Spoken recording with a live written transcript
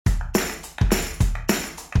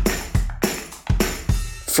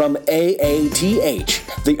From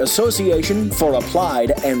AATH, the Association for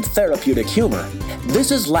Applied and Therapeutic Humor, this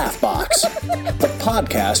is Laughbox, the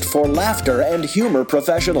podcast for laughter and humor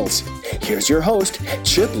professionals. Here's your host,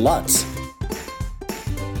 Chip Lutz.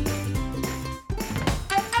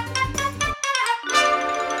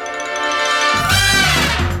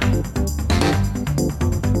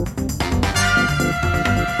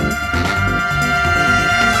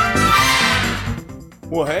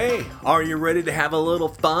 Well, hey, are you ready to have a little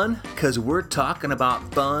fun? Because we're talking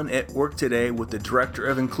about fun at work today with the Director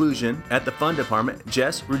of Inclusion at the Fun Department,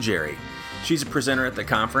 Jess Ruggieri. She's a presenter at the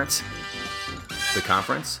conference. The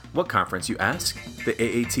conference? What conference, you ask? The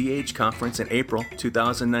AATH conference in April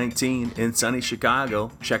 2019 in sunny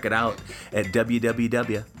Chicago. Check it out at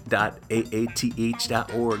www.aath.org.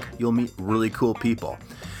 You'll meet really cool people.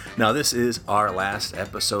 Now, this is our last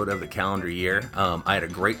episode of the calendar year. I had a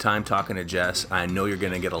great time talking to Jess. I know you're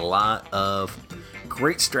going to get a lot of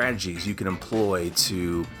great strategies you can employ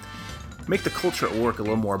to make the culture at work a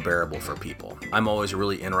little more bearable for people. I'm always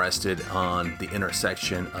really interested on the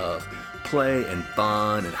intersection of play and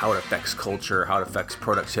fun and how it affects culture, how it affects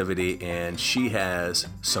productivity, and she has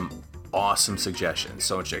some awesome suggestions.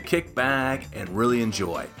 So I want you to kick back and really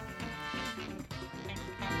enjoy.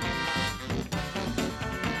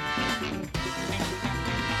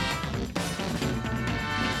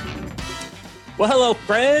 Well, hello,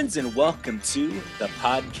 friends, and welcome to the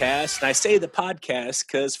podcast. And I say the podcast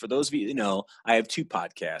because for those of you who know, I have two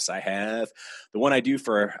podcasts. I have the one I do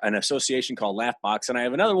for an association called Laughbox, and I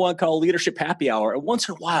have another one called Leadership Happy Hour. And once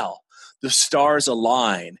in a while, the stars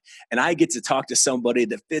align, and I get to talk to somebody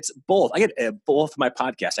that fits both. I get both my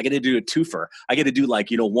podcasts. I get to do a twofer. I get to do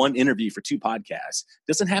one interview for two podcasts.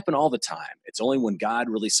 Doesn't happen all the time. It's only when God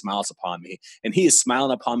really smiles upon me, and He is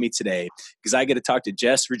smiling upon me today because I get to talk to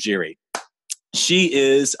Jess Ruggieri. She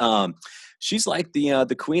is, she's like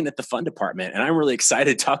the queen at the Fun Department, and I'm really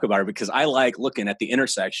excited to talk about her because I like looking at the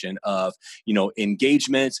intersection of,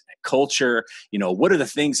 engagement, culture, what are the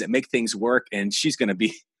things that make things work, and she is going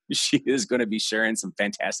to be sharing some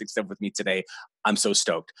fantastic stuff with me today. I'm so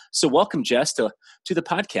stoked. So welcome, Jess, to the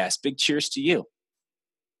podcast. Big cheers to you.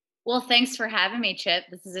 Well, thanks for having me, Chip.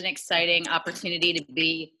 This is an exciting opportunity to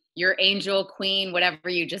be your angel queen, whatever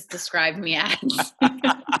you just described me as.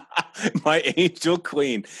 My angel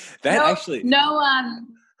queen. No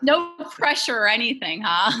pressure or anything,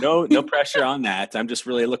 huh? No pressure on that. I'm just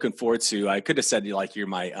really looking forward to. I could have said you're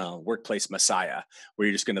my workplace messiah, where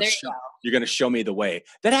you're just going to you're going to show me the way.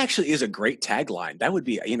 That actually is a great tagline. That would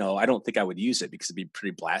be, I don't think I would use it because it'd be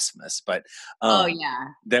pretty blasphemous, but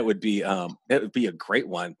that would be a great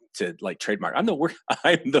one to trademark.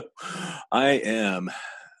 I am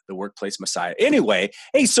the workplace messiah. Anyway,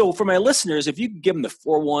 hey, so for my listeners, if you could give them the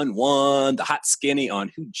 411, the hot skinny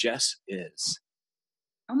on who Jess is.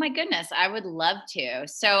 Oh my goodness, I would love to.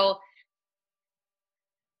 So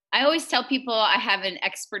I always tell people I have an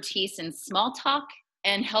expertise in small talk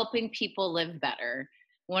and helping people live better.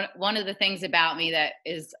 One of the things about me that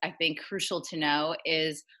is, I think, crucial to know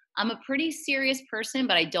is I'm a pretty serious person,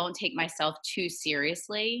 but I don't take myself too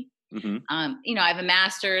seriously. Mm-hmm. I have a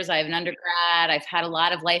master's, I have an undergrad, I've had a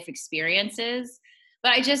lot of life experiences,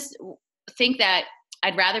 but I just think that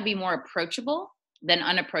I'd rather be more approachable than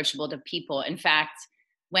unapproachable to people. In fact,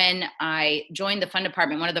 when I joined the Fun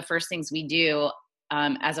Department, one of the first things we do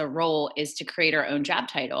as a role is to create our own job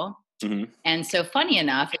title. Mm-hmm. And so funny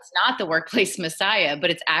enough, it's not the workplace messiah,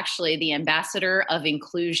 but it's actually the ambassador of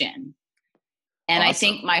inclusion. And awesome. I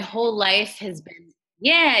think my whole life has been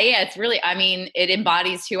it's really, it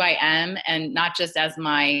embodies who I am, and not just as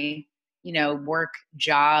my, work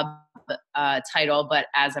job title, but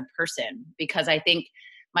as a person, because I think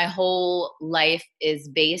my whole life is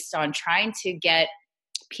based on trying to get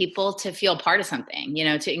people to feel part of something,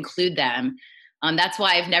 to include them. That's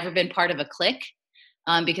why I've never been part of a clique.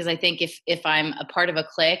 Because I think if I'm a part of a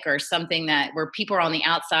clique or something where people are on the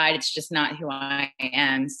outside, it's just not who I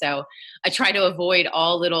am. So I try to avoid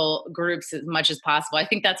all little groups as much as possible. I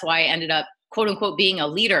think that's why I ended up, quote unquote, being a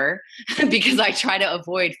leader, because I try to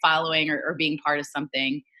avoid following or being part of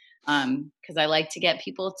something. Because I like to get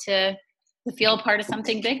people to feel a part of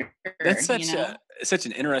something bigger. That's such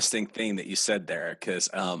an interesting thing that you said there, because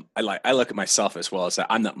I look at myself as well as that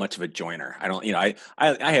I'm not much of a joiner. I don't, I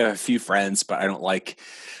have a few friends, but I don't like.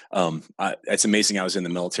 It's amazing. I was in the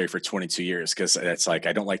military for 22 years because it's I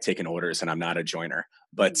don't like taking orders, and I'm not a joiner.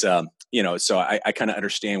 But so I kind of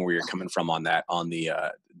understand where you're coming from on that, on the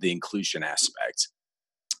inclusion aspect.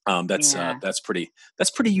 That's pretty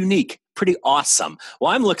unique, pretty awesome.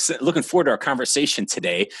 Well, I'm looking forward to our conversation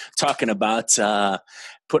today, talking about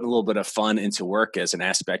putting a little bit of fun into work as an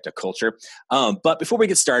aspect of culture. But before we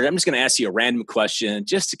get started, I'm just going to ask you a random question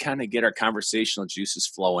just to kind of get our conversational juices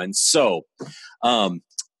flowing. So,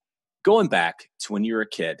 going back to when you were a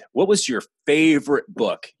kid, what was your favorite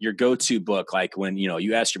book, your go-to book? Like when,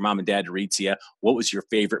 you asked your mom and dad to read to you, what was your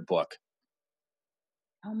favorite book?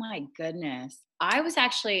 Oh my goodness. I was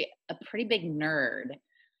actually a pretty big nerd.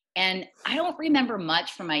 And I don't remember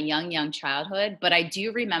much from my young childhood, but I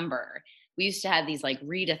do remember we used to have these like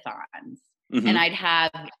readathons. And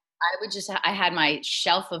Mm-hmm. I had my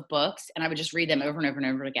shelf of books and I would just read them over and over and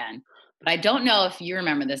over again. But I don't know if you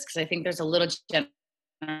remember this because I think there's a little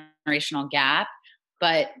generational gap,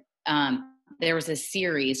 but there was a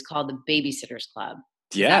series called The Babysitter's Club.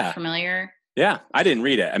 Is that familiar? Yeah. I didn't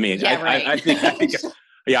read it. I mean, yeah, right. I think,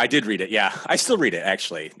 yeah, I did read it. Yeah. I still read it.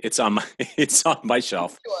 Actually, it's on my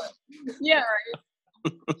shelf. Sure. Yeah. Right.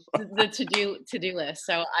 The to-do list.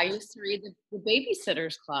 So I used to read the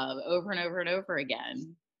Babysitter's Club over and over and over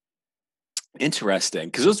again. Interesting.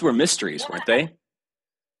 Because those were mysteries, weren't they?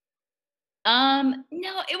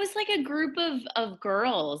 No, it was like a group of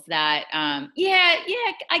girls that, I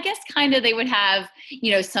guess kind of they would have,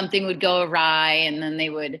 something would go awry and then they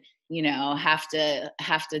would, have to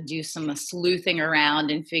do some sleuthing around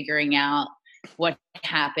and figuring out what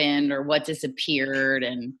happened or what disappeared.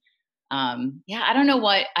 And, I don't know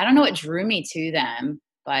what drew me to them,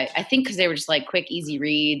 but I think cause they were just like quick, easy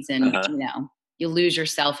reads and, you lose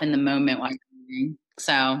yourself in the moment while you're reading.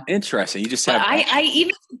 So interesting. You just have,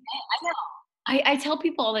 I tell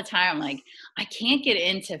people all the time, like, I can't get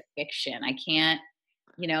into fiction. I can't,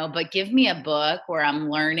 but give me a book where I'm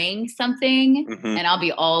learning something and I'll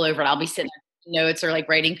be all over it. I'll be sitting there notes or like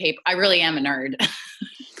writing paper. I really am a nerd.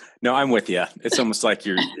 No, I'm with you. It's almost like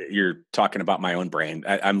you're talking about my own brain.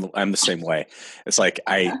 I'm the same way. It's like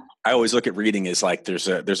I always look at reading as like there's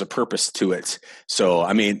a purpose to it. So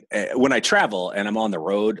I mean, when I travel and I'm on the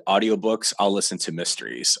road, audiobooks, I'll listen to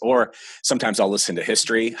mysteries, or sometimes I'll listen to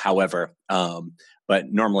history. However,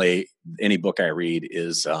 but normally any book I read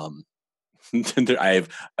is I have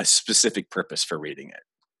a specific purpose for reading it.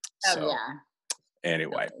 So. Oh yeah.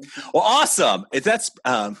 Anyway, well, awesome. That's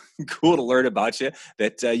cool to learn about you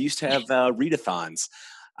that you used to have readathons.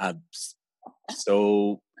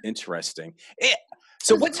 So interesting.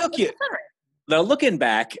 So what took you, now looking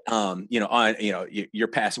back, on your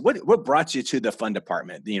past, what brought you to the fund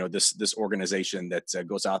department, this organization that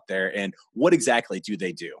goes out there, and what exactly do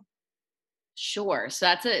they do? Sure.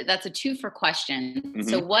 So that's a two-for question.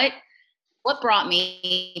 So what brought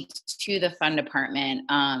me to the fund department?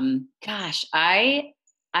 Gosh, I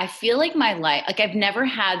feel like my life, like I've never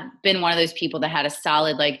been one of those people that had a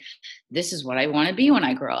solid, like, this is what I want to be when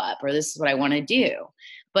I grow up, or this is what I want to do.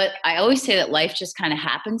 But I always say that life just kind of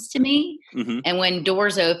happens to me. And when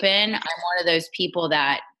doors open, I'm one of those people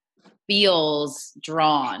that feels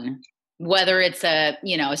drawn, whether it's a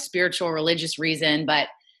spiritual, religious reason, but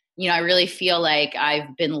I really feel like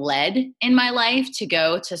I've been led in my life to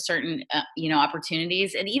go to certain,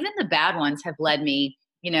 opportunities, and even the bad ones have led me,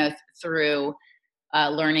 through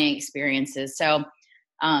learning experiences. So,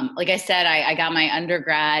 like I said, I got my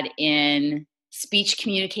undergrad in speech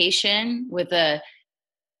communication with a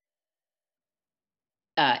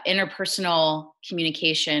interpersonal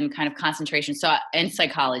communication kind of concentration. So, and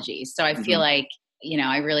psychology. So I feel like,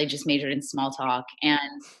 I really just majored in small talk,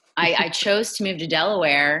 and I chose to move to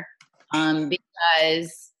Delaware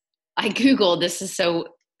because I Googled, this is so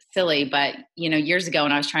silly, but years ago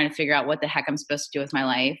when I was trying to figure out what the heck I'm supposed to do with my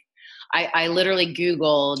life, I literally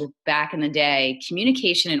Googled back in the day,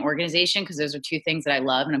 communication and organization, because those are two things that I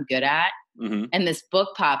love and I'm good at. And this book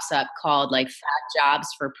pops up called like Fat Jobs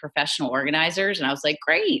for Professional Organizers. And I was like,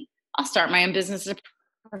 great, I'll start my own business as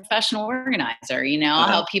a professional organizer. I'll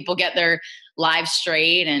help people get their lives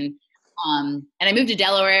straight. And I moved to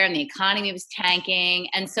Delaware and the economy was tanking.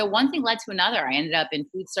 And so one thing led to another. I ended up in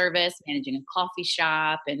food service, managing a coffee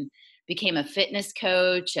shop, and became a fitness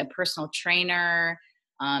coach, a personal trainer,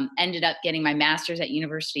 ended up getting my master's at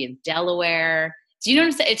University of Delaware. Do you know what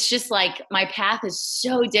I'm saying? It's just like my path is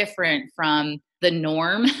so different from the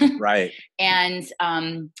norm. Right. And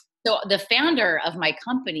so the founder of my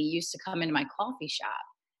company used to come into my coffee shop.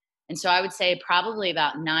 And so I would say probably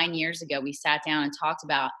about 9 years ago, we sat down and talked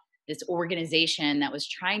about this organization that was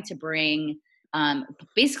trying to bring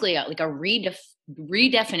basically a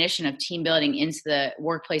redefinition of team building into the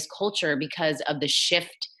workplace culture because of the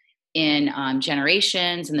shift in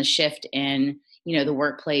generations and the shift in, the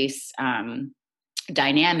workplace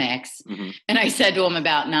dynamics. And I said to him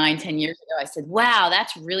about 9-10 years ago, I said, wow,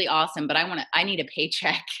 that's really awesome, but I need a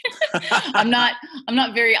paycheck. I'm not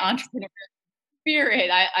very entrepreneurial. spirit.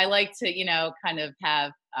 I like to, kind of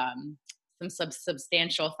have some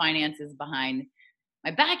substantial finances behind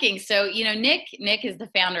my backing. So, Nick is the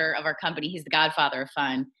founder of our company. He's the godfather of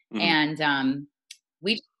fun. Mm-hmm. And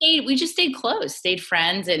we just stayed close, stayed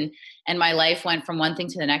friends. And my life went from one thing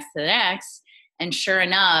to the next. And sure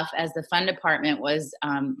enough, as the fund department was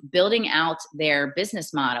building out their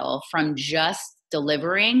business model from just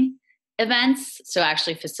delivering events, so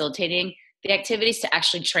actually facilitating the activities, to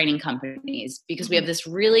actually training companies, because we have this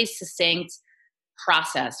really succinct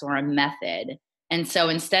process or a method. And so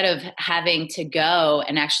instead of having to go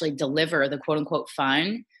and actually deliver the quote unquote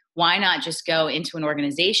fun, why not just go into an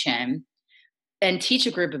organization and teach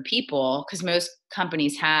a group of people? Because most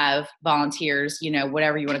companies have volunteers,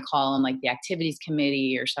 whatever you want to call them, like the activities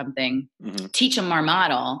committee or something. Mm-hmm. Teach them our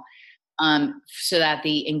model, so that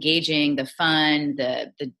the engaging, the fun,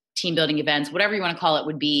 the team building events, whatever you want to call it,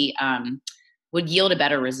 would yield a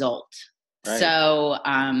better result. Right. So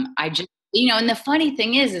I just, and the funny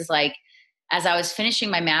thing is like, as I was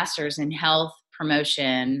finishing my master's in health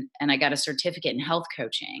promotion and I got a certificate in health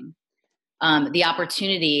coaching, the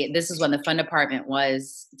opportunity, this is when the fund department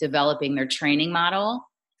was developing their training model,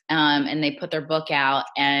 and they put their book out.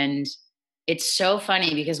 And it's so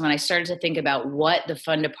funny because when I started to think about what the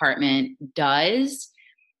fund department does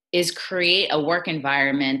is create a work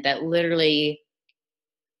environment that literally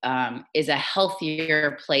is a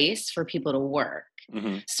healthier place for people to work.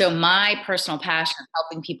 Mm-hmm. So my personal passion of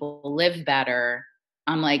helping people live better,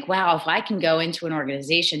 I'm like, wow, if I can go into an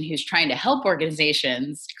organization who's trying to help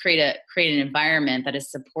organizations create an environment that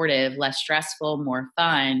is supportive, less stressful, more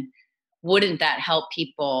fun, wouldn't that help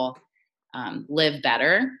people live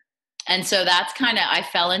better? And so that's I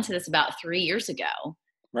fell into this about 3 years ago.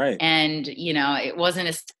 Right. And, it wasn't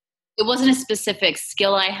a specific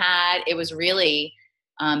skill I had. It was really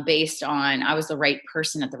based on, I was the right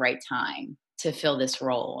person at the right time to fill this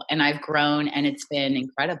role. And I've grown, and it's been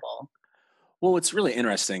incredible. Well, what's really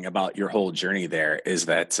interesting about your whole journey there is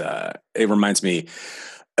that it reminds me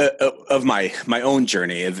of my own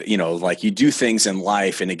journey of, like you do things in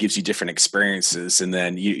life and it gives you different experiences, and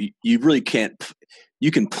then you really you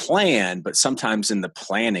can plan, but sometimes in the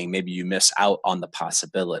planning, maybe you miss out on the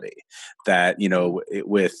possibility that,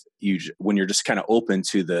 with you, when you're just kind of open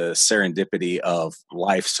to the serendipity of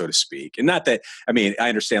life, so to speak. And not that, I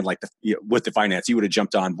understand like with the finance, you would have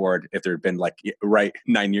jumped on board if there had been like, right,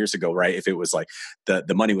 9 years ago, right? If it was like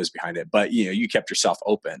the money was behind it, but you kept yourself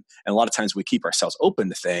open. And a lot of times we keep ourselves open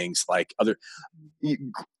to things like other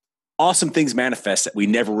awesome things manifest that we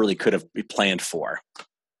never really could have planned for.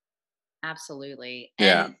 Absolutely.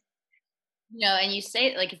 Yeah. And, and you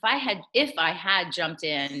say like, if I had jumped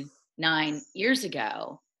in 9 years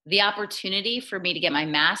ago, the opportunity for me to get my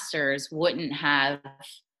master's wouldn't have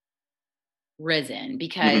risen,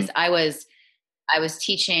 because I was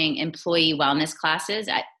teaching employee wellness classes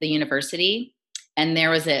at the university, and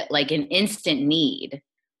there was an instant need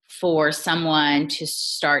for someone to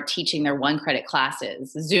start teaching their 1 credit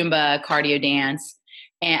classes, Zumba, cardio, dance.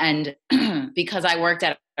 And because I worked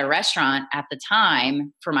at a restaurant at the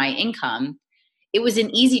time for my income, it was an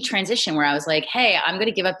easy transition where I was like, hey, I'm going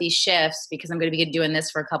to give up these shifts because I'm going to be doing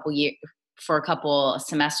this for a couple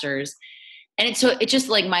semesters. And it just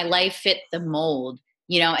like my life fit the mold,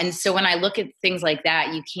 And so when I look at things like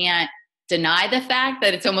that, you can't deny the fact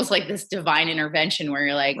that it's almost like this divine intervention where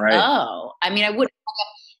you're like, right. Oh, I wouldn't.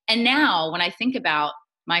 And now when I think about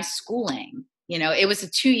my schooling, it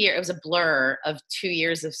was a blur of 2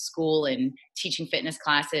 years of school and teaching fitness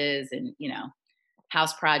classes and,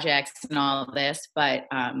 house projects and all of this. But,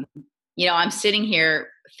 I'm sitting here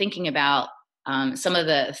thinking about some of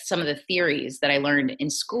the theories that I learned in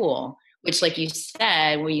school, which, like you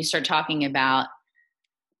said, when you start talking about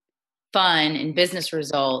fun and business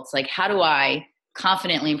results, like how do I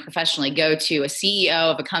confidently and professionally go to a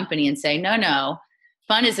CEO of a company and say, no,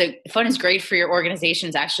 fun is great for your organization.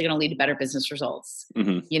 It's actually going to lead to better business results,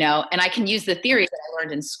 and I can use the theories that I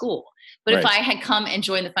learned in school. But right. If I had come and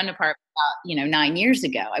joined the fund department about, 9 years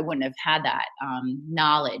ago, I wouldn't have had that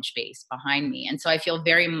knowledge base behind me. And so I feel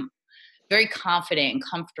very, very confident and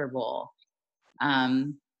comfortable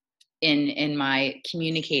in my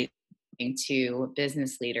communicating to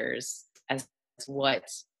business leaders as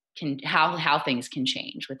how things can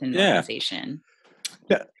change within an organization.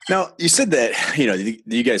 Yeah. Now you said that,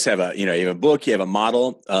 you guys have you have a book, you have a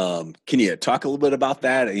model. Can you talk a little bit about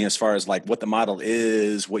that? As far as like what the model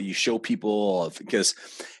is, what you show people, because,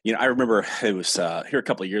 I remember it was here a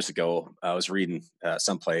couple of years ago, I was reading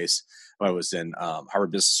someplace. I was in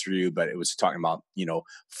Harvard Business Review, but it was talking about,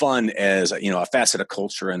 fun as, a facet of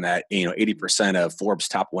culture, and that, 80% of Forbes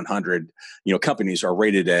top 100, companies are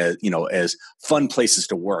rated as, as fun places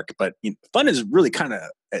to work. But fun is really kind of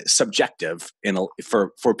subjective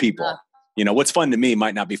for people. What's fun to me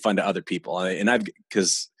might not be fun to other people. And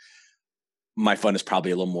because my fun is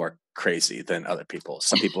probably a little more crazy than other people.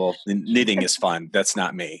 Some people knitting is fun. That's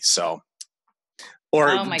not me. So, or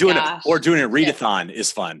doing a readathon is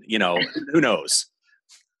fun. Who knows?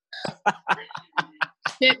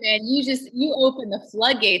 Shit, man, you open the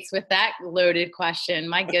floodgates with that loaded question.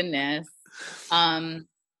 My goodness.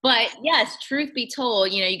 But yes, truth be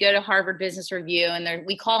told, you go to Harvard Business Review, and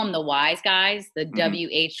we call them the WHYS guys, the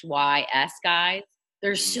WHYS guys.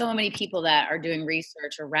 There's so many people that are doing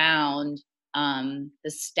research around the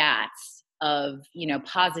stats of,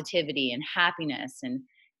 positivity and happiness and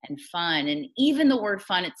fun. And even the word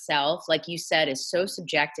fun itself, like you said, is so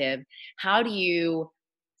subjective. How do you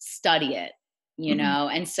study it?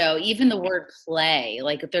 And so even the word play,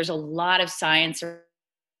 like there's a lot of science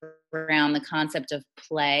around the concept of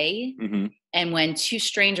play. And when two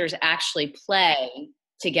strangers actually play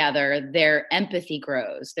together, their empathy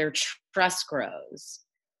grows, their trust grows.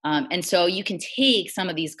 And so you can take some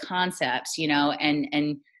of these concepts,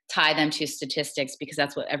 and tie them to statistics, because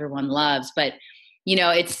that's what everyone loves. But,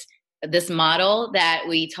 it's this model that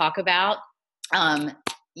we talk about.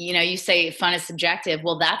 You say fun is subjective.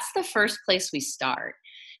 Well, that's the first place we start.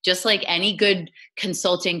 Just like any good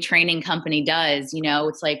consulting training company does,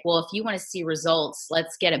 it's like, well, if you want to see results,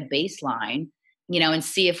 let's get a baseline, and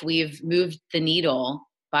see if we've moved the needle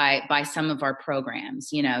by some of our programs,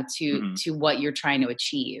 to what you're trying to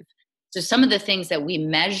achieve. So some of the things that we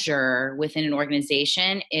measure within an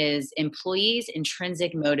organization is employees'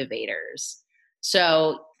 intrinsic motivators.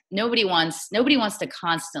 So nobody wants to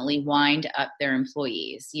constantly wind up their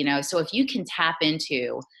employees, So if you can tap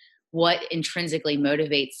into what intrinsically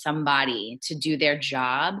motivates somebody to do their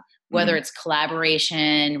job, whether it's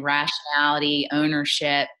collaboration, rationality,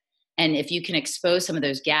 ownership, and if you can expose some of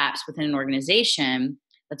those gaps within an organization,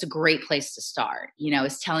 that's a great place to start,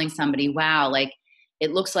 is telling somebody, wow, like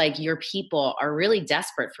it looks like your people are really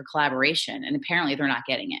desperate for collaboration, and apparently they're not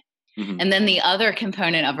getting it. And then the other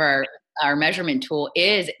component of our measurement tool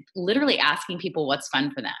is literally asking people what's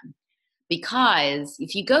fun for them. Because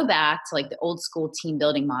if you go back to like the old school team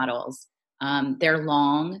building models, they're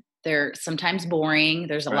long, they're sometimes boring,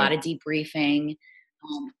 there's a lot of debriefing,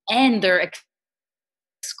 and they're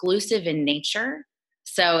exclusive in nature.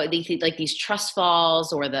 So like these trust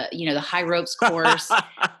falls or the high ropes course,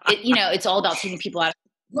 it's all about taking people out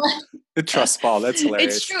of the trust fall. That's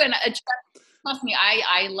hilarious. It's true. And trust me,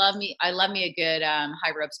 I love me a good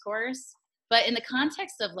high ropes course. But in the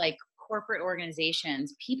context of like corporate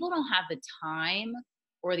organizations, people don't have the time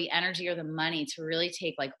or the energy or the money to really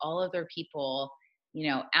take like all of their people,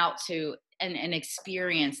 out to and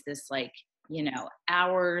experience this like,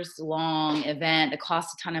 hours long event that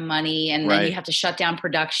costs a ton of money. And then you have to shut down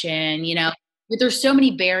production, but there's so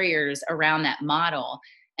many barriers around that model.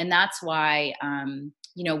 And that's why,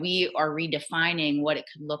 we are redefining what it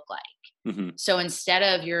could look like. So instead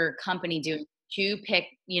of your company doing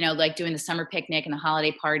like doing the summer picnic and the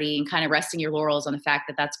holiday party and kind of resting your laurels on the fact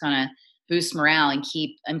that that's going to boost morale and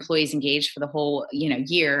keep employees engaged for the whole,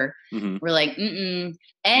 year, we're like,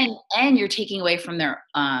 and you're taking away from their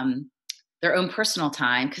own personal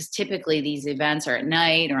time, because typically these events are at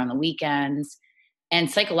night or on the weekends. And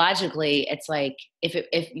psychologically, it's like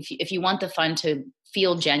if you want the fun to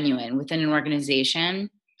feel genuine within an organization,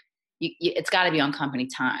 it's got to be on company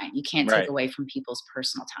time. You can't take away from people's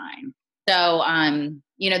personal time. So,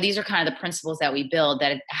 these are kind of the principles that we build,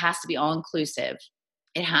 that it has to be all inclusive.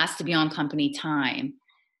 It has to be on company time.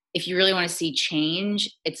 If you really want to see change,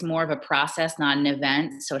 it's more of a process, not an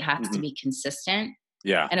event. So it has to be consistent.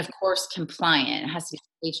 Yeah. And of course, compliant. It has to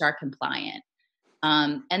be HR compliant.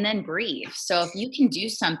 And then brief. So if you can do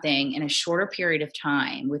something in a shorter period of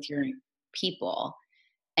time with your people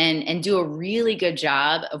and do a really good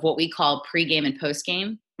job of what we call pregame and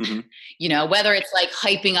postgame, whether it's like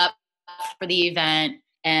hyping up for the event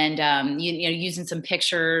and, using some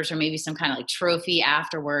pictures or maybe some kind of like trophy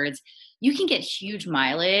afterwards, you can get huge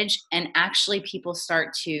mileage, and actually people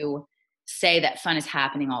start to say that fun is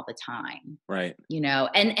happening all the time. Right.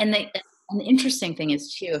 And the interesting thing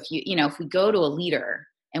is too, if if we go to a leader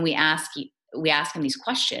and we ask we ask them these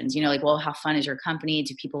questions, like, well, how fun is your company?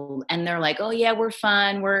 Do people, and they're like, oh yeah, we're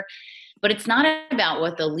fun. But it's not about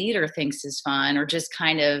what the leader thinks is fun, or just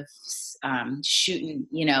kind of shooting,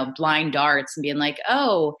 blind darts and being like,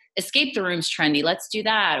 oh, escape the room's trendy, let's do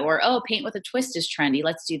that. Or, oh, paint with a twist is trendy,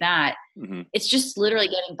 let's do that. Mm-hmm. It's just literally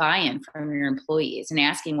getting buy-in from your employees and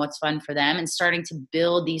asking what's fun for them, and starting to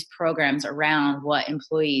build these programs around what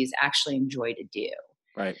employees actually enjoy to do.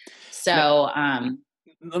 Right. So,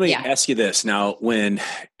 let me ask you this now. When,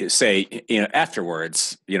 say,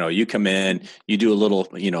 afterwards, you come in, you do a little,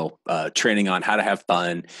 training on how to have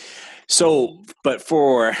fun. So, but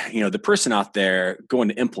for, the person out there going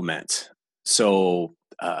to implement, so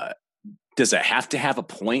does it have to have a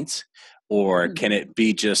point, or can it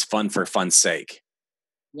be just fun for fun's sake?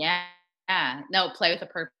 Yeah. No, play with a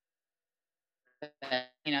purpose.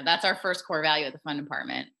 That's our first core value at the fun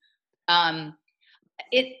department.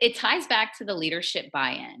 It ties back to the leadership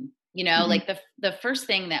buy-in. Like the first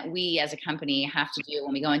thing that we as a company have to do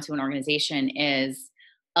when we go into an organization is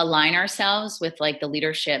align ourselves with like the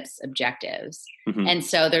leadership's objectives. Mm-hmm. And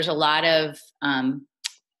so there's a lot of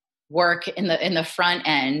work in the front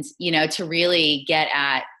end, to really get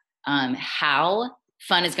at how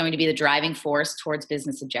fun is going to be the driving force towards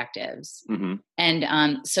business objectives. Mm-hmm.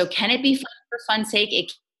 And so can it be fun for fun's sake?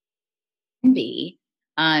 It can be.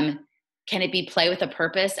 Can it be play with a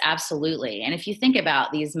purpose? Absolutely. And if you think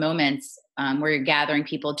about these moments where you're gathering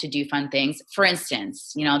people to do fun things, for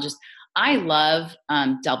instance, I love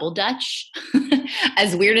double dutch.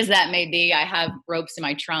 As weird as that may be, I have ropes in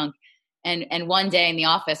my trunk. And one day in the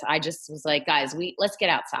office, I just was like, guys, let's get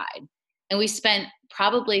outside. And we spent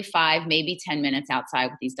probably 5, maybe 10 minutes outside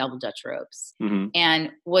with these double dutch ropes. Mm-hmm.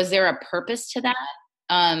 And was there a purpose to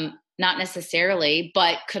that? Not necessarily,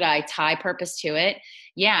 but could I tie purpose to it?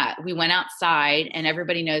 Yeah, we went outside, and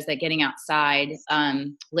everybody knows that getting outside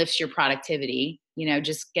lifts your productivity.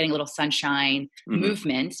 Just getting a little sunshine, mm-hmm.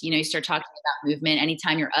 movement. You start talking about movement.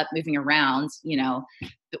 Anytime you're up, moving around,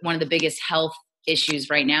 one of the biggest health issues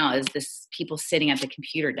right now is this people sitting at the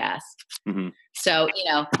computer desk. Mm-hmm. So,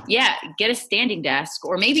 get a standing desk,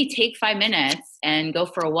 or maybe take 5 minutes and go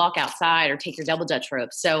for a walk outside, or take your double dutch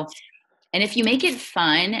rope. So, and if you make it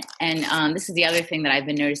fun, and this is the other thing that I've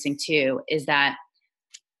been noticing too, is that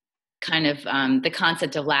kind of the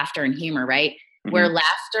concept of laughter and humor, right? Mm-hmm. Where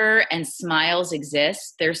laughter and smiles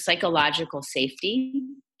exist, there's psychological safety.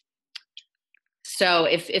 So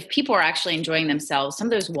if people are actually enjoying themselves, some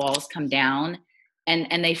of those walls come down,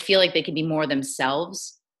 and they feel like they can be more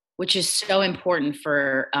themselves, which is so important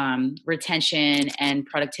for retention and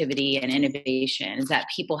productivity and innovation, is that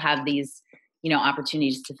people have these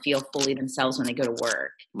opportunities to feel fully themselves when they go to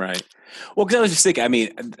work. Right. Well, because I was just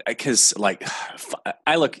thinking, because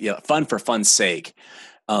I look, fun for fun's sake.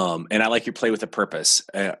 And I like your play with a purpose.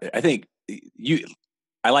 I think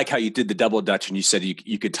I like how you did the double dutch, and you said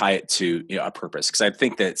you could tie it to a purpose. Because I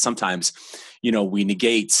think that sometimes, we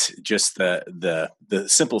negate just the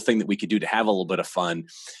simple thing that we could do to have a little bit of fun.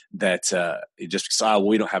 That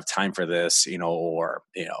we don't have time for this, or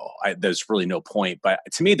there's really no point. But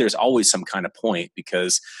to me, there's always some kind of point,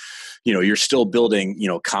 because you're still building,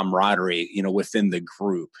 camaraderie, within the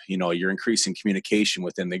group. You're increasing communication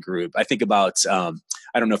within the group. I think about,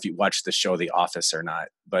 I don't know if you watched the show The Office or not,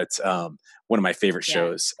 but one of my favorite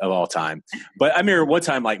shows of all time. But I remember one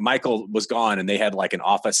time, like, Michael was gone, and they had like an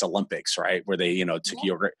office Olympics, right? Where they, took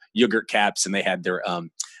yogurt caps, and they had their,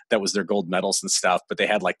 that was their gold medals and stuff. But they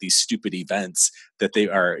had like these stupid events that they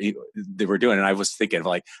were doing. And I was thinking,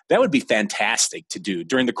 like, that would be fantastic to do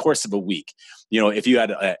during the course of a week. If you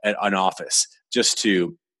had an office, just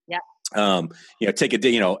to, take a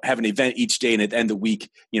day, have an event each day, and at the end of the week,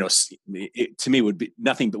 to me would be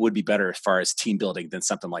nothing but would be better as far as team building than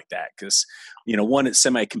something like that. Because, one, it's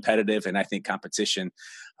semi-competitive, and I think competition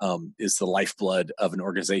is the lifeblood of an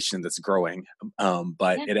organization that's growing.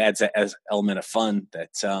 But it adds an element of fun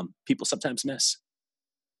that people sometimes miss.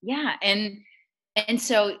 Yeah. And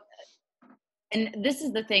so, and this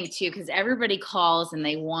is the thing too, because everybody calls and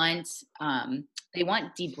they want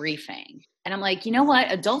debriefing. And I'm like, you know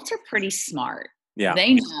what? Adults are pretty smart. Yeah.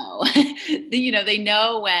 They know, they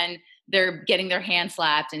know when they're getting their hand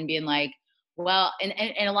slapped and being like, well, and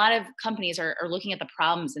a lot of companies are looking at the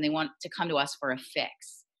problems, and they want to come to us for a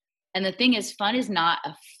fix. And the thing is, fun is not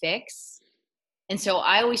a fix. And so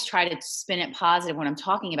I always try to spin it positive when I'm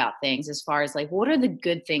talking about things, as far as like, what are the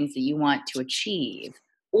good things that you want to achieve,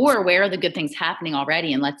 or where are the good things happening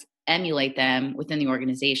already, and let's emulate them within the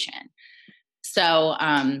organization. So,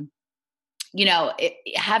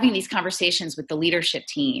 having these conversations with the leadership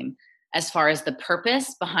team as far as the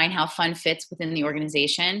purpose behind how fun fits within the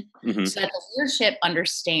organization, mm-hmm. so that the leadership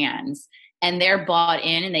understands and they're bought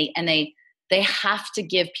in, and they have to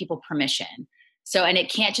give people permission. So, and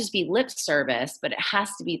it can't just be lip service, but there has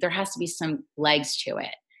to be some legs to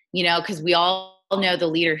it, because we all know the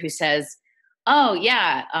leader who says, oh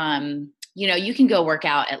yeah, you can go work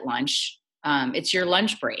out at lunch. It's your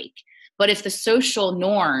lunch break. But if the social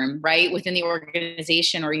norm, right, within the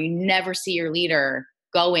organization, or you never see your leader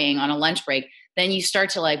going on a lunch break, then you start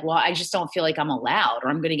to well, I just don't feel like I'm allowed, or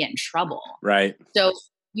I'm going to get in trouble. Right. So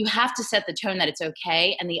you have to set the tone that it's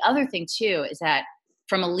okay. And the other thing too is that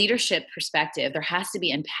from a leadership perspective, there has to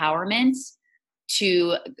be empowerment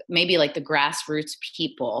to maybe the grassroots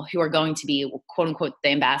people who are going to be, quote unquote, the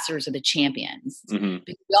ambassadors or the champions. Mm-hmm.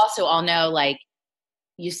 Because we also all know,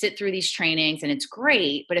 you sit through these trainings and it's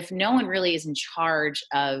great, but if no one really is in charge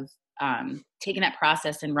of taking that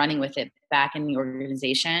process and running with it back in the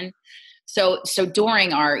organization. So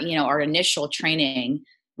during our initial training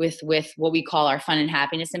with what we call our fun and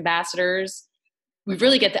happiness ambassadors, we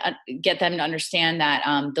really get them to understand that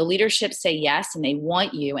the leadership say yes, and they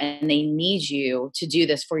want you and they need you to do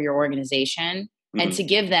this for your organization, mm-hmm. and to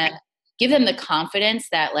give them the confidence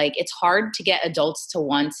that it's hard to get adults to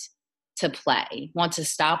want to play, want to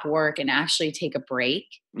stop work and actually take a break.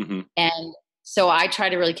 Mm-hmm. And so I try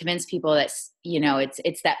to really convince people that,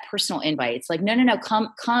 it's that personal invite. It's no,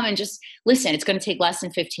 come and just listen. It's going to take less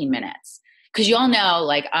than 15 minutes. Cause you all know,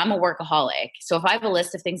 I'm a workaholic. So if I have a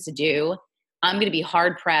list of things to do, I'm going to be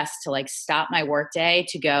hard pressed to stop my work day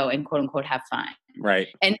to go and quote unquote have fun. Right.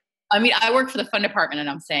 And I mean, I work for the fun department and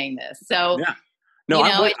I'm saying this. So yeah. No,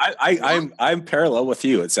 I'm parallel with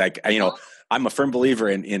you. It's I'm a firm believer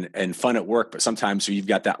in fun at work, but sometimes when you've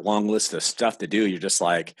got that long list of stuff to do, you're just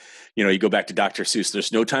you go back to Dr. Seuss,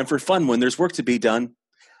 there's no time for fun when there's work to be done.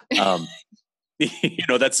 That's,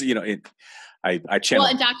 I channel.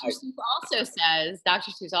 Well, and Dr. Seuss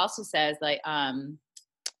also says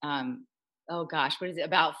oh gosh, what is it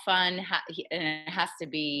about fun? And it has to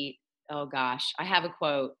be, oh gosh, I have a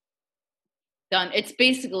quote. Done. It's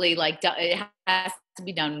basically it has to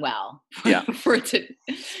be done well for it to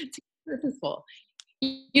be purposeful.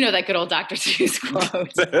 That good old Dr. Seuss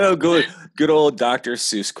quote. Oh, good old Dr.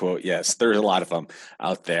 Seuss quote. Yes, there's a lot of them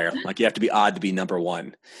out there. You have to be odd to be number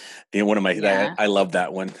one. One of my, I love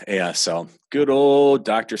that one. Yeah. So good old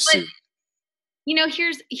Dr. Seuss.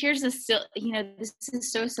 Here's this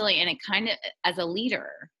is so silly, and it kind of, as a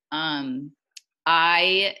leader,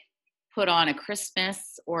 I put on a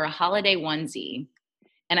Christmas or a holiday onesie,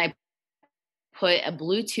 and I put a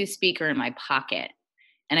Bluetooth speaker in my pocket,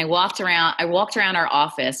 and I walked around our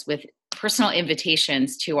office with personal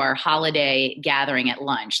invitations to our holiday gathering at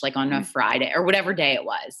lunch, on a Friday or whatever day it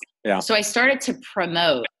was. Yeah. So I started to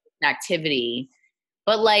promote the activity,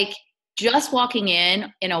 but just walking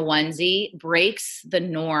in a onesie breaks the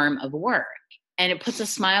norm of work, and it puts a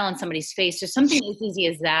smile on somebody's face. So something as easy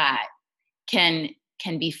as that can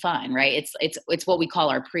be fun, right? It's what we call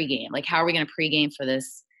our pregame. How are we going to pregame for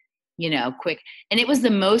this, quick? And it was the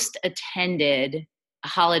most attended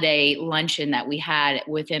holiday luncheon that we had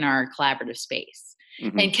within our collaborative space.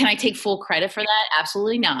 Mm-hmm. And can I take full credit for that?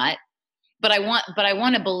 Absolutely not. But I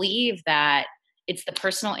want to believe that it's the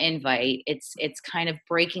personal invite. It's kind of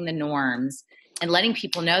breaking the norms and letting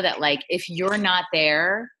people know that if you're not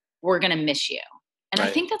there, we're going to miss you. And right.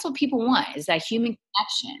 I think that's what people want, is that human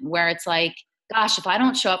connection where it's gosh, if I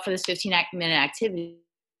don't show up for this 15-minute activity,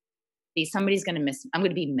 somebody's going to miss. I'm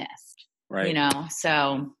going to be missed. Right.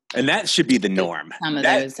 So. And that should be the norm. Some of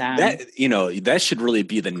those. That should really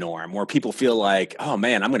be the norm, where people feel oh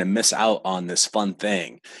man, I'm going to miss out on this fun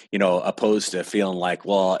thing, opposed to feeling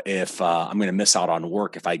well, if I'm going to miss out on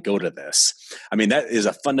work if I go to this. I mean, that is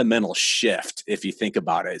a fundamental shift if you think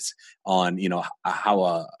about it on,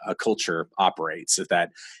 how a culture operates. Is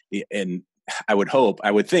that, and I would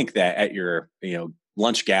think that at your,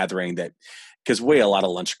 lunch gathering that, because the way a lot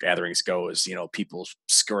of lunch gatherings go is, people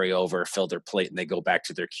scurry over, fill their plate, and they go back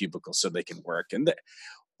to their cubicle so they can work. And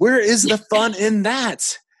where is the fun in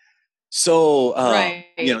that? So, right.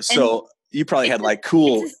 So you probably had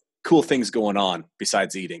cool things going on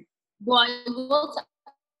besides eating. Well,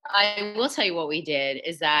 I will tell you what we did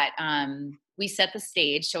is that we set the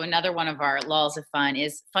stage. So another one of our laws of fun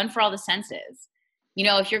is fun for all the senses.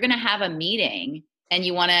 If you're going to have a meeting and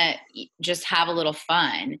you want to just have a little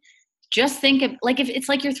fun, just think of if it's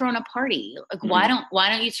you're throwing a party, Mm-hmm. why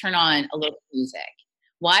don't you turn on a little music?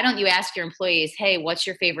 Why don't you ask your employees, hey, what's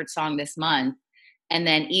your favorite song this month? And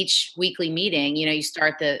then each weekly meeting, you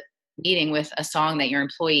start the meeting with a song that your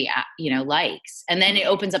employee, likes. And then it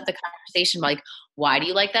opens up the conversation why do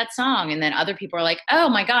you like that song? And then other people are oh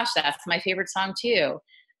my gosh, that's my favorite song too.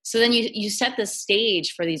 So then you set the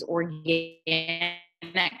stage for these organic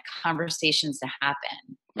conversations to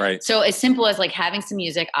happen. Right. So as simple as like having some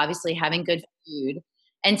music, obviously having good food,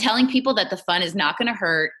 and telling people that the fun is not going to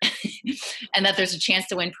hurt and that there's a chance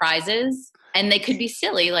to win prizes. And they could be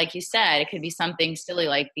silly, like you said. It could be something silly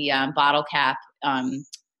like the bottle cap,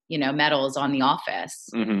 medals on The Office.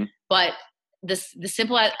 Mm-hmm. But the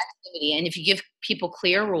simple activity, and if you give people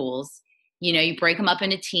clear rules, you break them up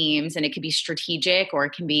into teams, and it could be strategic or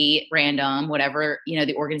it can be random, whatever,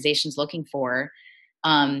 the organization's looking for.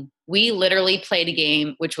 We literally played a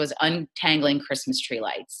game which was untangling Christmas tree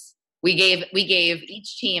lights. We gave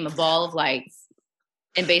each team a ball of lights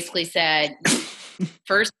and basically said,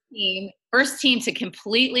 first team to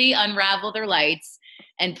completely unravel their lights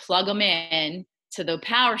and plug them in to the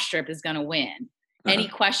power strip is going to win. Any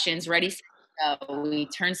questions? Ready, set, go. We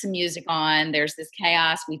turn some music on. There's this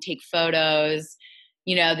chaos. We take photos.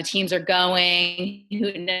 The teams are going,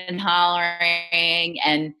 hooting and hollering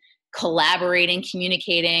and collaborating,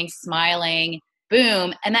 communicating, smiling.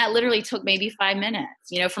 Boom. And that literally took maybe 5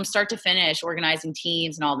 minutes, from start to finish, organizing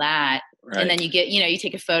teams and all that. Right. And then you get, you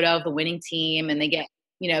take a photo of the winning team, and they get,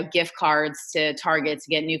 gift cards to Target to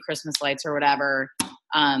get new Christmas lights or whatever.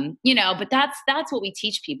 But that's what we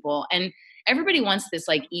teach people. And everybody wants this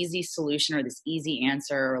like easy solution or this easy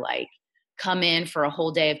answer, or like come in for a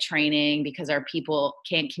whole day of training because our people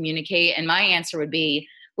can't communicate. And my answer would be,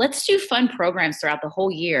 let's do fun programs throughout the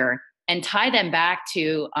whole year and tie them back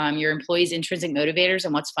to your employees' intrinsic motivators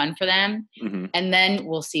and what's fun for them. Mm-hmm. And then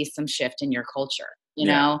we'll see some shift in your culture, you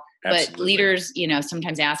know, absolutely. But leaders,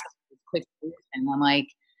 sometimes ask a quick solution. And I'm like,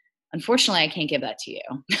 unfortunately, I can't give that to you.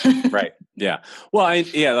 Right. Yeah. Well,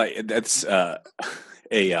 that's I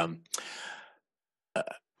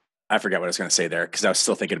forgot what I was going to say there, because I was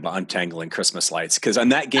still thinking about untangling Christmas lights. Because on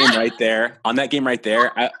that game right there,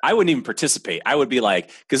 I wouldn't even participate. I would be like,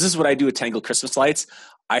 because this is what I do with tangled Christmas lights.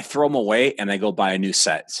 I throw them away and I go buy a new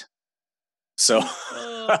set. So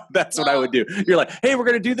that's what I would do. You're like, hey, we're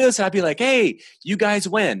going to do this. I'd be like, hey, you guys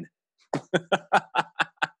win. So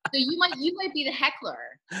you might be the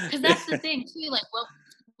heckler, because that's the thing too. Like,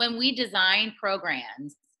 when we design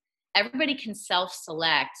programs, everybody can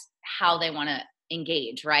self-select how they want to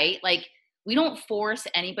engage, right? Like, we don't force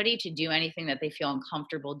anybody to do anything that they feel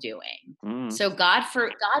uncomfortable doing. Mm. So God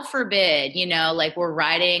forbid, like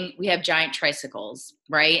we have giant tricycles,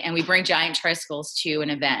 right? And we bring giant tricycles to an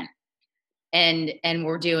event, and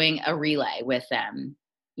we're doing a relay with them.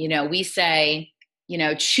 We say,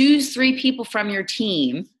 choose 3 people from your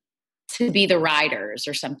team to be the riders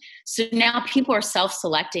or something. So now people are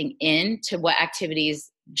self-selecting into what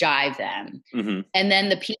activities jive them. Mm-hmm. And then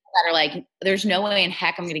the people that are like, there's no way in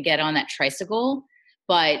heck I'm going to get on that tricycle,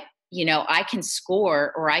 but, I can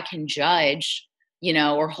score, or I can judge,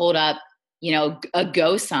 or hold up, a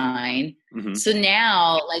go sign. Mm-hmm. So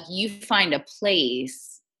now, like, you find a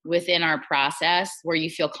place within our process where you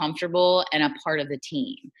feel comfortable and a part of the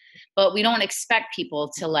team. But we don't expect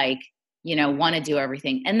people to want to do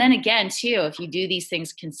everything. And then again, too, if you do these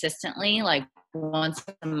things consistently, like once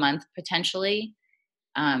a month, potentially,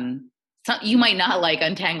 you might not like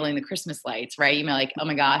untangling the Christmas lights, right? You might like, oh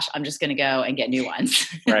my gosh, I'm just going to go and get new ones.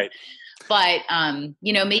 Right. But, maybe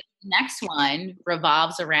the next one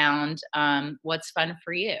revolves around what's fun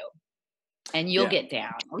for you, and you'll get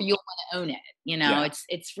down, or you'll want to own it.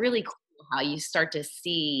 It's really cool how you start to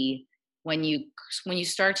see when you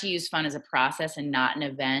start to use fun as a process and not an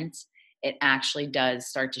event, it actually does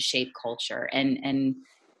start to shape culture and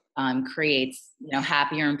creates,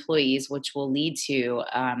 happier employees, which will lead to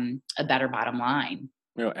a better bottom line.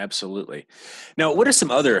 No, absolutely. Now, what are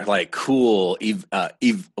some other cool,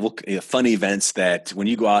 fun events that when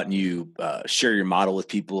you go out and you share your model with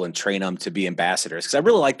people and train them to be ambassadors? Because I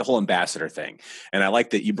really like the whole ambassador thing, and I like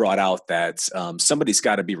that you brought out that somebody's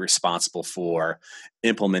got to be responsible for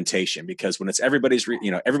implementation. Because when it's everybody's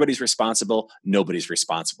responsible, nobody's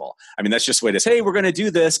responsible. I mean, that's just the way it is. Hey, we're going to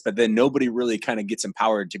do this, but then nobody really kind of gets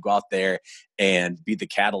empowered to go out there and be the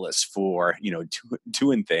catalyst for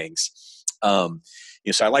doing things.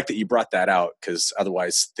 So I like that you brought that out, because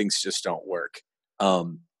otherwise things just don't work.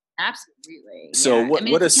 Absolutely. So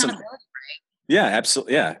what is some? Right? Yeah,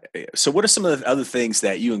 absolutely. Yeah. So what are some of the other things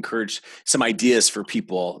that you encourage, some ideas for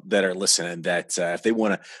people that are listening, that if they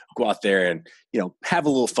want to go out there and have a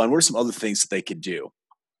little fun, what are some other things that they could do?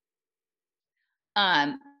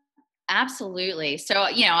 Absolutely. So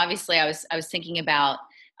obviously I was thinking about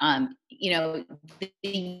the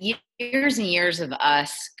years and years of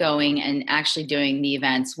us going and actually doing the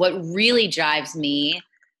events. What really drives me,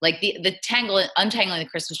 like the untangling the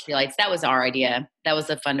Christmas tree lights, that was our idea. That was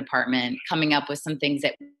the fun department coming up with some things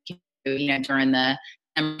that we could do, during the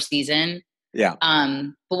summer season. Yeah.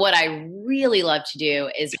 But what I really love to do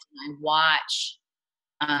is I watch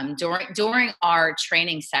during our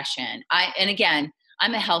training session. And again,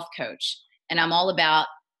 I'm a health coach, and I'm all about.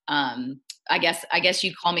 I guess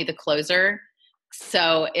you'd call me the closer.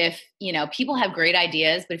 So if people have great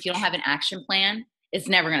ideas, but if you don't have an action plan, it's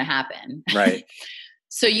never going to happen. Right.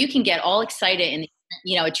 So you can get all excited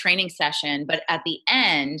in a training session, but at the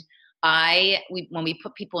end, when we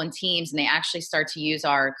put people in teams and they actually start to use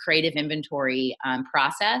our creative inventory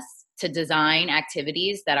process to design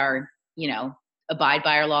activities that are abide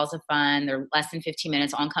by our laws of fun, they're less than 15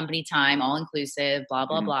 minutes on company time, all inclusive, blah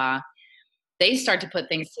blah blah. They start to put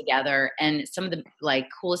things together, and some of the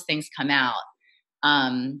coolest things come out.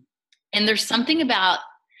 And there's something about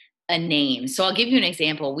a name. So I'll give you an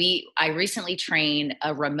example. I recently trained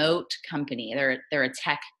a remote company. They're a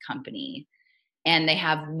tech company, and they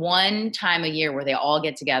have one time a year where they all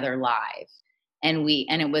get together live. And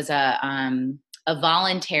it was a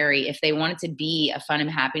voluntary, if they wanted to be a fun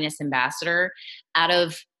and happiness ambassador, out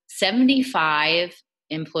of 75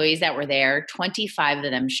 employees that were there, 25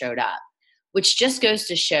 of them showed up, which just goes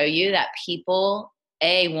to show you that people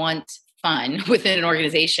want fun within an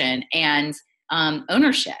organization and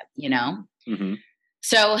ownership,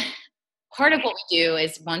 So part of what we do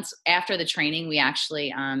is once after the training, we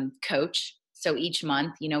actually coach. So each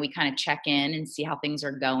month, we kind of check in and see how things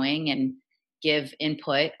are going and give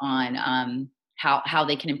input on how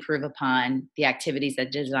they can improve upon the activities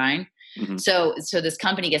that design. So this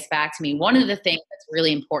company gets back to me. One of the things that's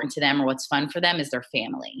really important to them or what's fun for them is their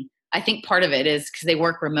family. I think part of it is because they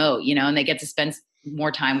work remote, and they get to spend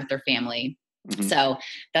more time with their family. So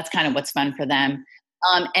that's kind of what's fun for them.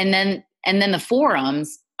 And then the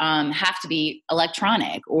forums have to be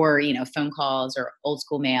electronic or, phone calls or old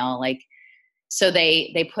school mail. So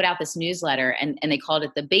they put out this newsletter and they called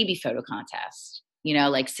it the baby photo contest,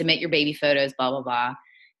 submit your baby photos, blah, blah, blah.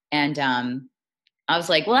 And I was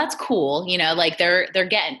like, well, that's cool. They're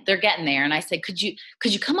getting there. And I said, could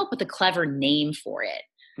you come up with a clever name for it?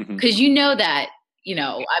 Because that,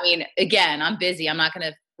 again, I'm busy. I'm not going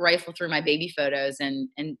to rifle through my baby photos and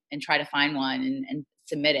try to find one and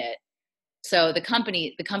submit it. So the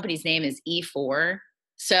company's name is E4.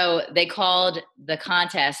 So they called the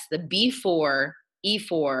contest the B4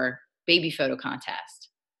 E4 baby photo contest.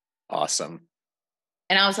 Awesome.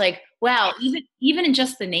 And I was like, wow, even in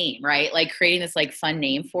just the name, right? Creating this fun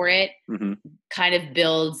name for it kind of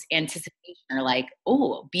builds anticipation or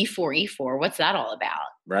oh, B4 E4, what's that all about?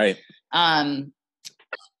 Right.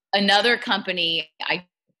 Another company,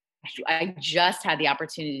 I just had the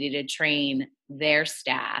opportunity to train their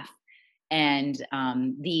staff, and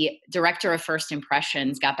the director of first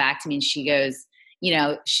impressions got back to me and she goes,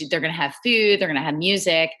 they're going to have food, they're going to have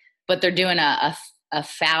music, but they're doing a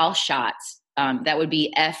foul shot. That would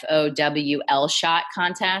be FOWL shot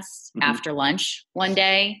contest after lunch one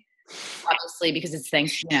day, obviously because it's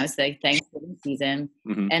the Thanksgiving season.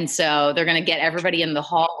 And so they're going to get everybody in the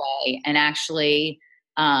hallway and actually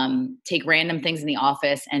take random things in the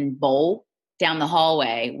office and bowl down the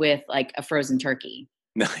hallway with a frozen turkey.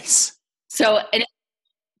 Nice. So,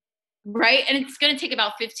 right. And it's going to take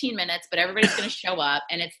about 15 minutes, but everybody's going to show up,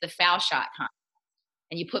 and it's the foul shot contest.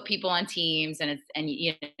 And you put people on teams, and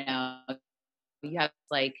you have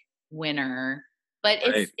winner, but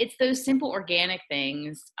it's those simple organic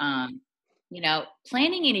things. Planning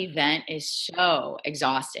an event is so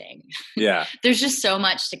exhausting. Yeah. There's just so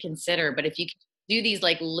much to consider, but if you do these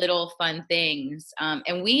little fun things,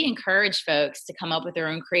 and we encourage folks to come up with their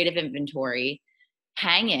own creative inventory,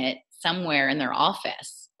 hang it somewhere in their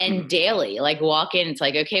office, and daily, walk in, it's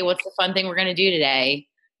okay, what's the fun thing we're going to do today?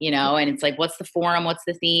 And it's what's the forum, what's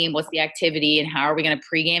the theme, what's the activity, and how are we going to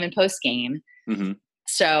pregame and postgame?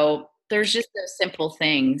 So there's just those simple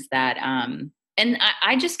things that, and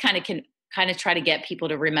I just kind of try to get people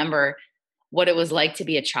to remember what it was like to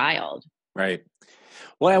be a child. Right.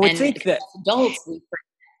 Well, I would think that adults,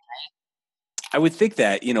 I would think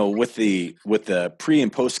that, with the pre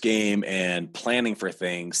and post game and planning for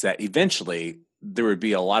things, that eventually there would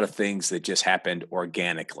be a lot of things that just happened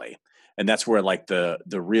organically. And that's where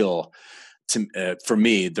the real, for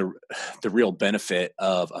me, the real benefit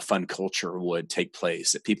of a fun culture would take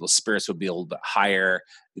place, that people's spirits would be a little bit higher.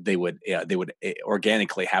 They would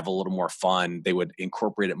organically have a little more fun. They would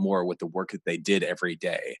incorporate it more with the work that they did every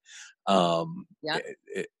day.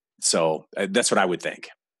 So that's what I would think.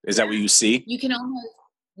 Is that what you see? You can almost,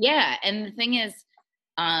 and the thing is,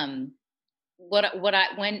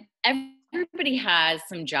 when everybody has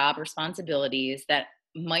some job responsibilities that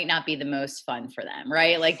might not be the most fun for them,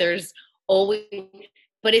 right? There's always,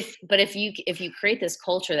 but if you create this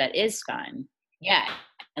culture that is fun,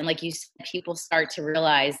 and like you said, people start to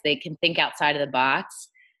realize they can think outside of the box,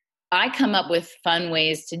 I come up with fun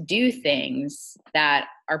ways to do things that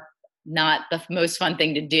are not the most fun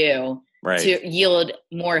thing to do, Right. to yield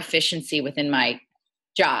more efficiency within my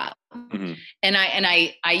job. Mm-hmm. And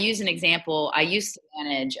I use an example. I used to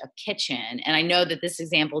manage a kitchen, and I know that this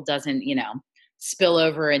example doesn't, spill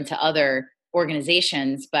over into other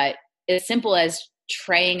organizations, but as simple as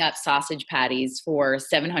traying up sausage patties for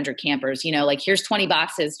 700 campers, like, here's 20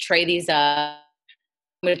 boxes, tray these up.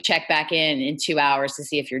 I'm going to check back in 2 hours to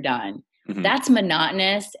see if you're done. Mm-hmm. That's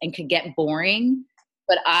monotonous and could get boring.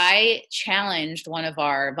 But I challenged one of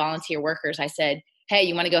our volunteer workers. I said, hey,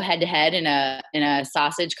 you want to go head to head in a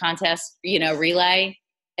sausage contest, relay?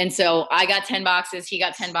 And so I got 10 boxes, he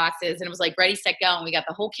got 10 boxes, and it was like ready, set, go. And we got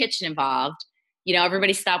the whole kitchen involved.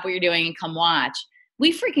 Everybody stop what you're doing and come watch.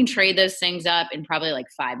 We freaking trade those things up in probably like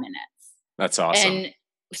 5 minutes. That's awesome. And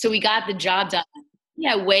so we got the job done,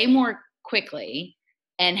 way more quickly,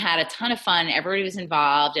 and had a ton of fun. Everybody was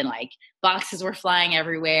involved, and like boxes were flying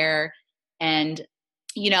everywhere. And,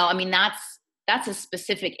 that's a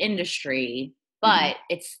specific industry, but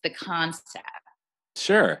it's the concept.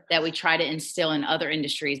 Sure. That we try to instill in other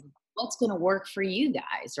industries. What's going to work for you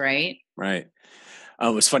guys, right? Right.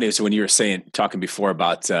 It was funny. So when you were talking before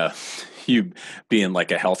about you being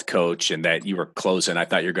like a health coach and that you were closing, I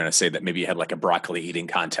thought you were going to say that maybe you had like a broccoli eating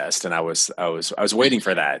contest, and I was waiting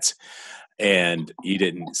for that, and you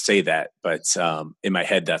didn't say that, but in my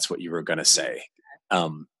head, that's what you were going to say.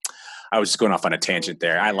 I was just going off on a tangent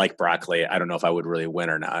there. I like broccoli. I don't know if I would really win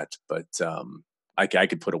or not, but I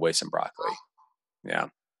could put away some broccoli. Yeah.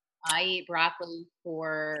 I eat broccoli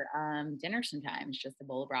for dinner sometimes, just a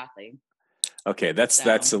bowl of broccoli. Okay, that's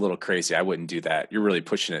a little crazy. I wouldn't do that. You're really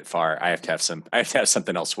pushing it far. I have to have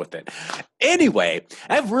something else with it. Anyway,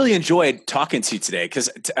 I've really enjoyed talking to you today, because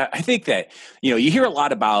I think that you hear a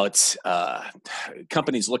lot about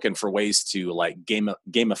companies looking for ways to like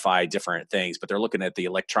gamify different things, but they're looking at the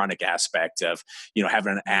electronic aspect of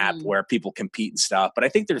having an app where people compete and stuff. But I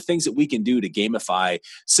think there are things that we can do to gamify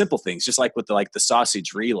simple things, just like with the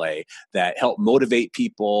sausage relay, that help motivate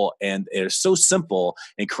people, and they're so simple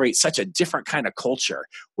and create such a different kind of culture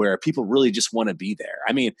where people really just want to be there.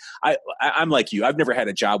 I mean, I'm like you. I've never had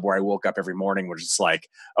a job where I woke up every morning where it's like,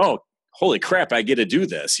 oh, holy crap, I get to do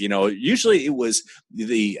this. Usually it was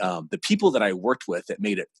the people that I worked with that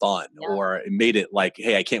made it fun, or it made it like,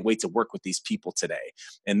 hey, I can't wait to work with these people today.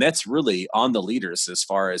 And that's really on the leaders as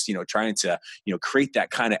far as, trying to, create that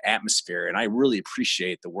kind of atmosphere. And I really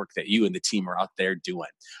appreciate the work that you and the team are out there doing.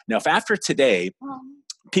 Now, if after today,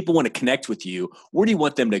 people want to connect with you, where do you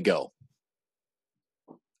want them to go?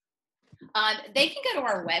 They can go to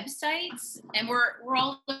our websites, and we're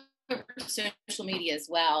all over social media as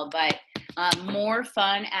well, but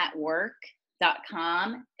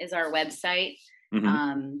morefunatwork.com is our website.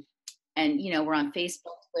 Mm-hmm. And we're on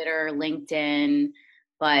Facebook, Twitter, LinkedIn,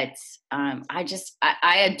 but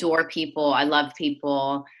I adore people. I love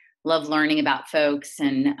people, love learning about folks,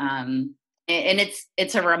 and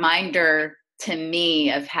it's a reminder to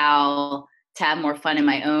me of how to have more fun in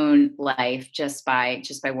my own life just by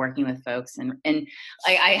working with folks. And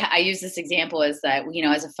I use this example as that,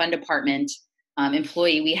 as a fun department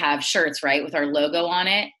employee, we have shirts, right, with our logo on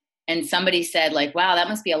it. And somebody said like, wow, that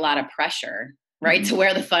must be a lot of pressure, right? To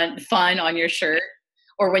wear the fun on your shirt.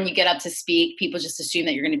 Or when you get up to speak, people just assume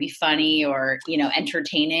that you're going to be funny or,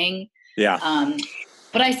 entertaining. Yeah.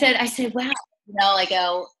 But I said, wow,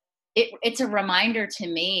 it's a reminder to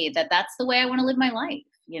me that that's the way I want to live my life.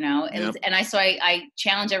 And I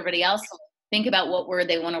challenge everybody else to think about what word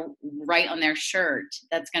they want to write on their shirt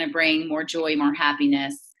that's going to bring more joy, more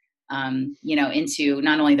happiness, into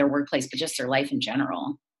not only their workplace, but just their life in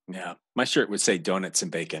general. Yeah. My shirt would say donuts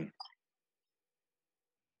and bacon.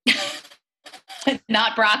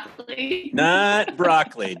 Not broccoli. Not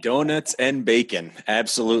broccoli, donuts and bacon.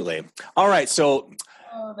 Absolutely. All right. So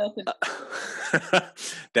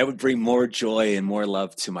that would bring more joy and more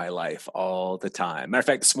love to my life all the time. Matter of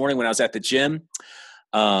fact, this morning when I was at the gym,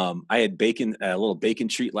 I had a little bacon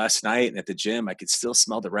treat last night, and at the gym, I could still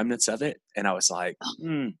smell the remnants of it. And I was like,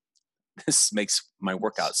 this makes my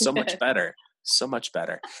workout so much better. So much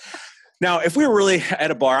better. Now, if we were really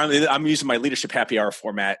at a bar, I'm using my leadership happy hour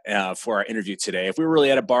format for our interview today. If we were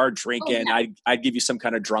really at a bar drinking, I'd give you some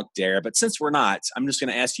kind of drunk dare. But since we're not, I'm just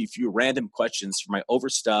going to ask you a few random questions for my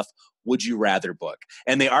overstuff would you rather book.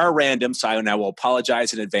 And they are random, so I will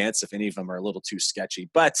apologize in advance if any of them are a little too sketchy.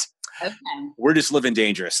 But we're just living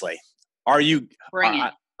dangerously. Are you? Bring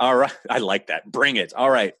it. All right. I like that. Bring it.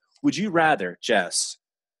 All right. Would you rather, Jess,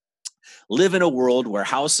 live in a world where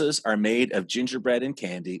houses are made of gingerbread and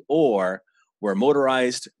candy, or where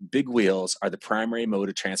motorized big wheels are the primary mode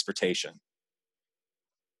of transportation?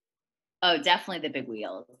 Oh, definitely the big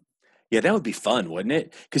wheels. Yeah, that would be fun, wouldn't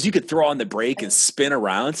it? Because you could throw on the brake and spin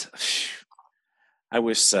around. I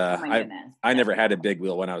wish Oh my goodness. I never had a big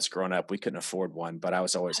wheel when I was growing up. We couldn't afford one, but I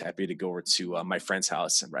was always happy to go over to my friend's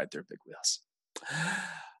house and ride their big wheels.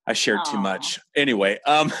 I shared too Aw. much. Anyway,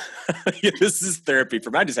 this is therapy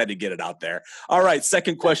for me. I just had to get it out there. All right,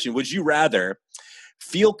 second question. Would you rather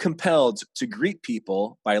feel compelled to greet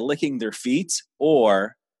people by licking their feet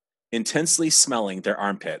or intensely smelling their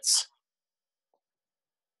armpits?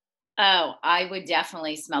 Oh, I would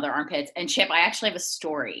definitely smell their armpits. And Chip, I actually have a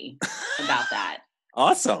story about that.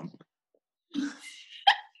 Awesome.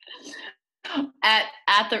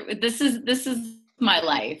 This is my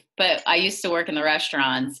life, but I used to work in the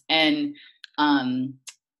restaurants, and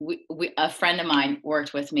a friend of mine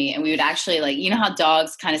worked with me, and we would actually, like, you know how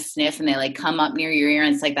dogs kind of sniff and they like come up near your ear,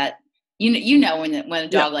 and it's like that, you know when a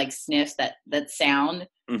dog like sniffs, that sound.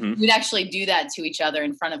 Mm-hmm. We'd actually do that to each other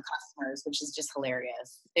in front of customers, which is just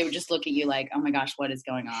hilarious. They would just look at you like, oh my gosh, what is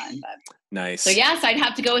going on? But, Nice. so yes, I'd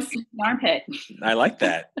have to go with the armpit. I like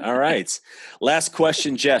that. All right. Last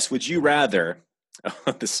question, Jess. Would you rather,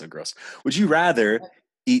 oh, this is so gross. Would you rather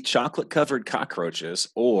eat chocolate covered cockroaches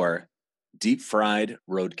or deep fried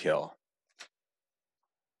roadkill?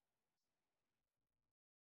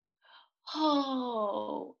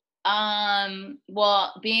 Oh,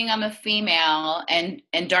 well, being I'm a female and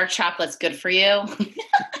dark chocolate's good for you.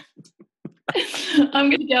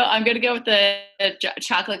 I'm gonna go with the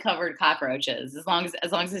chocolate covered cockroaches as long as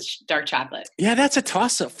it's dark chocolate. Yeah, that's a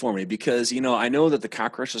toss up for me because, I know that the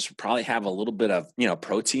cockroaches would probably have a little bit of,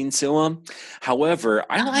 protein to them. However,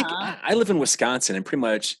 I live in Wisconsin and pretty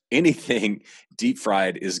much anything deep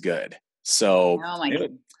fried is good. So Oh my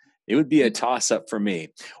goodness. it would be a toss up for me.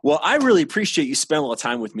 Well, I really appreciate you spending a little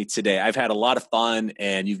time with me today. I've had a lot of fun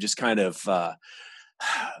and you've just kind of,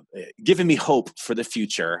 given me hope for the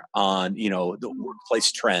future on the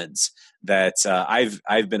workplace trends that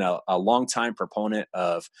I've been a long time proponent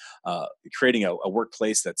of creating a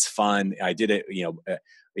workplace that's fun. I did it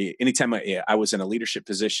anytime I was in a leadership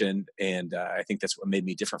position, and I think that's what made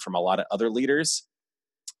me different from a lot of other leaders.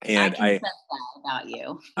 And I can sense that about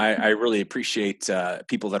you. I really appreciate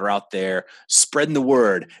people that are out there spreading the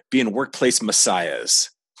word, being workplace messiahs.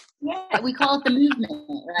 Yeah, we call it the movement,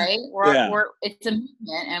 right? It's a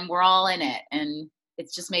movement, and we're all in it, and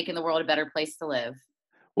it's just making the world a better place to live.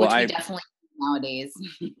 Well, which we definitely do nowadays.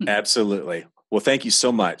 Absolutely. Well, thank you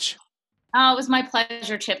so much. Oh, it was my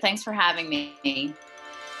pleasure, Chip. Thanks for having me.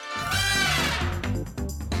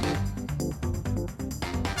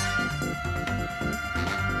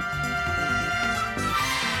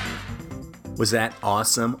 Was that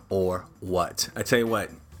awesome or what? I tell you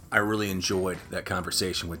what, I really enjoyed that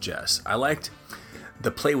conversation with Jess. I liked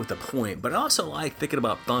the play with the point, but I also like thinking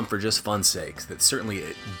about fun for just fun's sake. That certainly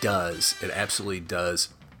it absolutely does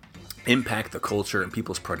impact the culture and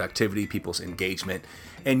people's productivity, people's engagement.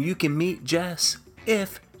 And you can meet Jess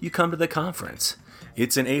if you come to the conference.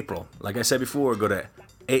 It's in April. Like I said before, go to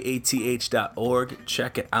AATH.org,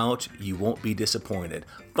 check it out. You won't be disappointed.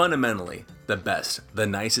 Fundamentally, the best, the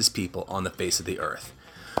nicest people on the face of the earth.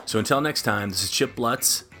 So until next time, this is Chip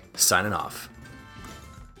Lutz, signing off.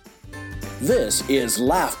 This is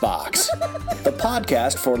Laughbox, the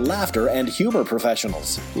podcast for laughter and humor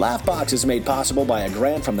professionals. Laughbox is made possible by a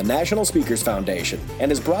grant from the National Speakers Foundation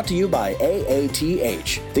and is brought to you by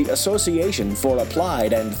AATH, the Association for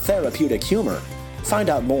Applied and Therapeutic Humor. Find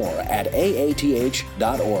out more at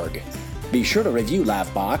AATH.org. Be sure to review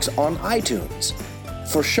Laughbox on iTunes.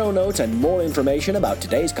 For show notes and more information about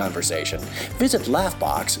today's conversation, visit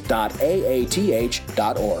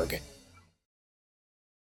laughbox.aath.org.